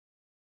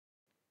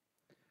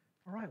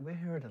All right, we're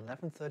here at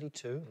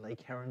 1132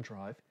 Lake Heron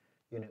Drive,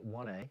 Unit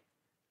 1A,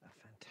 a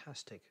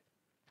fantastic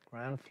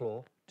ground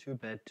floor,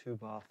 2-bed,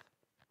 2-bath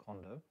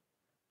condo.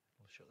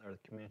 We'll show there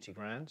the community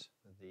grounds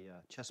with the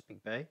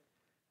Chesapeake Bay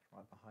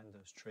right behind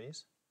those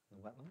trees and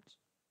the wetlands.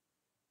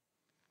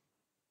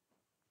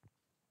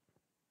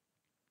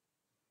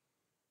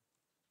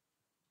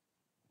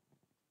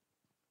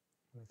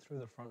 Coming through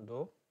the front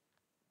door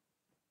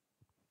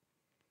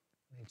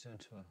leads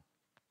into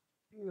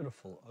a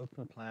beautiful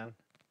open plan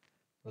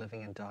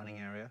living and dining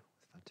area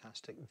with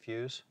fantastic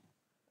views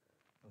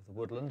of the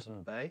woodlands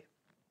and bay,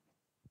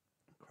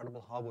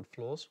 incredible hardwood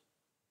floors,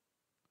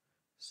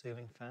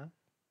 ceiling fan,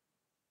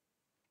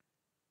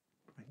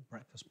 great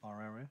breakfast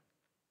bar area.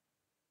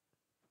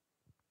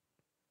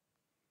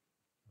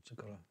 Also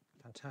got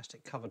a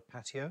fantastic covered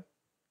patio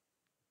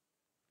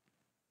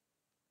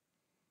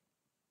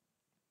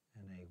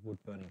and a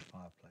wood-burning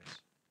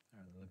fireplace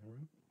there in the living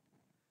room.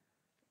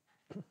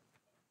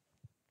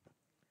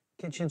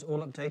 Kitchen's all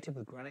updated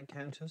with granite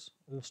counters,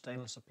 all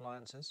stainless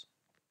appliances.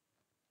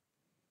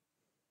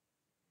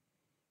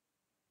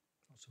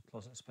 Lots of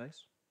closet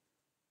space.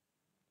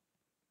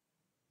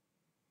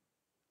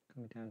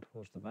 Coming down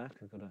towards the back,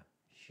 we've got a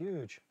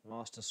huge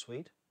master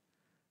suite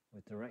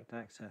with direct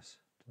access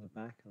to the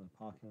back and the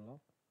parking lot.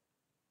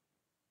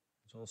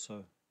 There's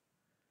also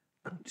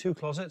 2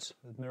 closets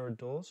with mirrored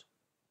doors,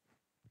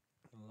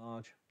 a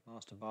large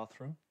master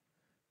bathroom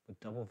with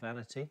double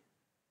vanity,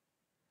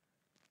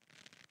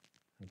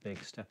 a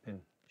big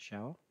step-in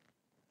shower.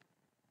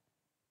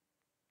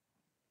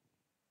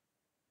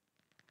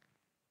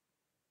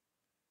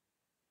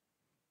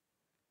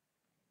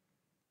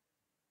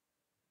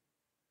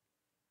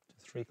 So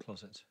 3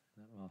 closets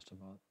in that master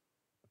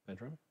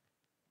bedroom.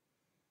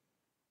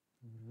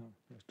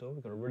 Next door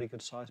we've got a really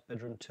good sized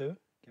bedroom too,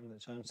 again with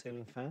its own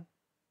ceiling fan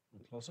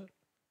and closet.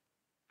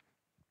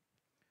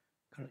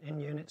 Got an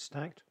in-unit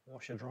stacked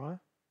washer dryer.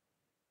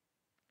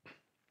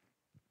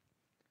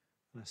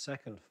 And a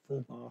second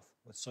full bath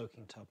with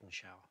soaking tub and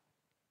shower.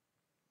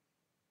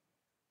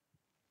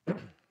 And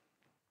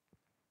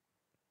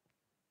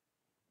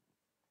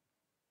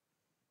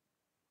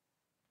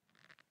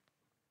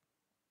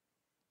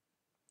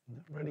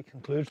that really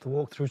concludes the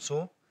walkthrough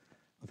tour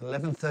of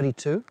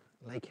 1132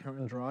 Lake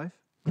Heron Drive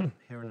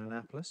here in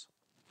Annapolis,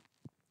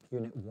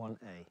 Unit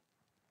 1A.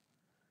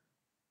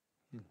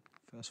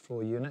 First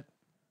floor unit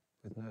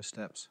with no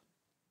steps.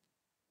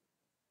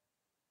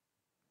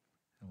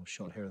 A little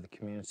shot here of the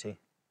community,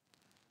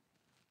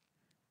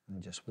 and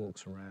it just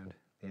walks around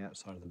the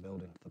outside of the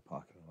building to the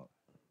parking lot.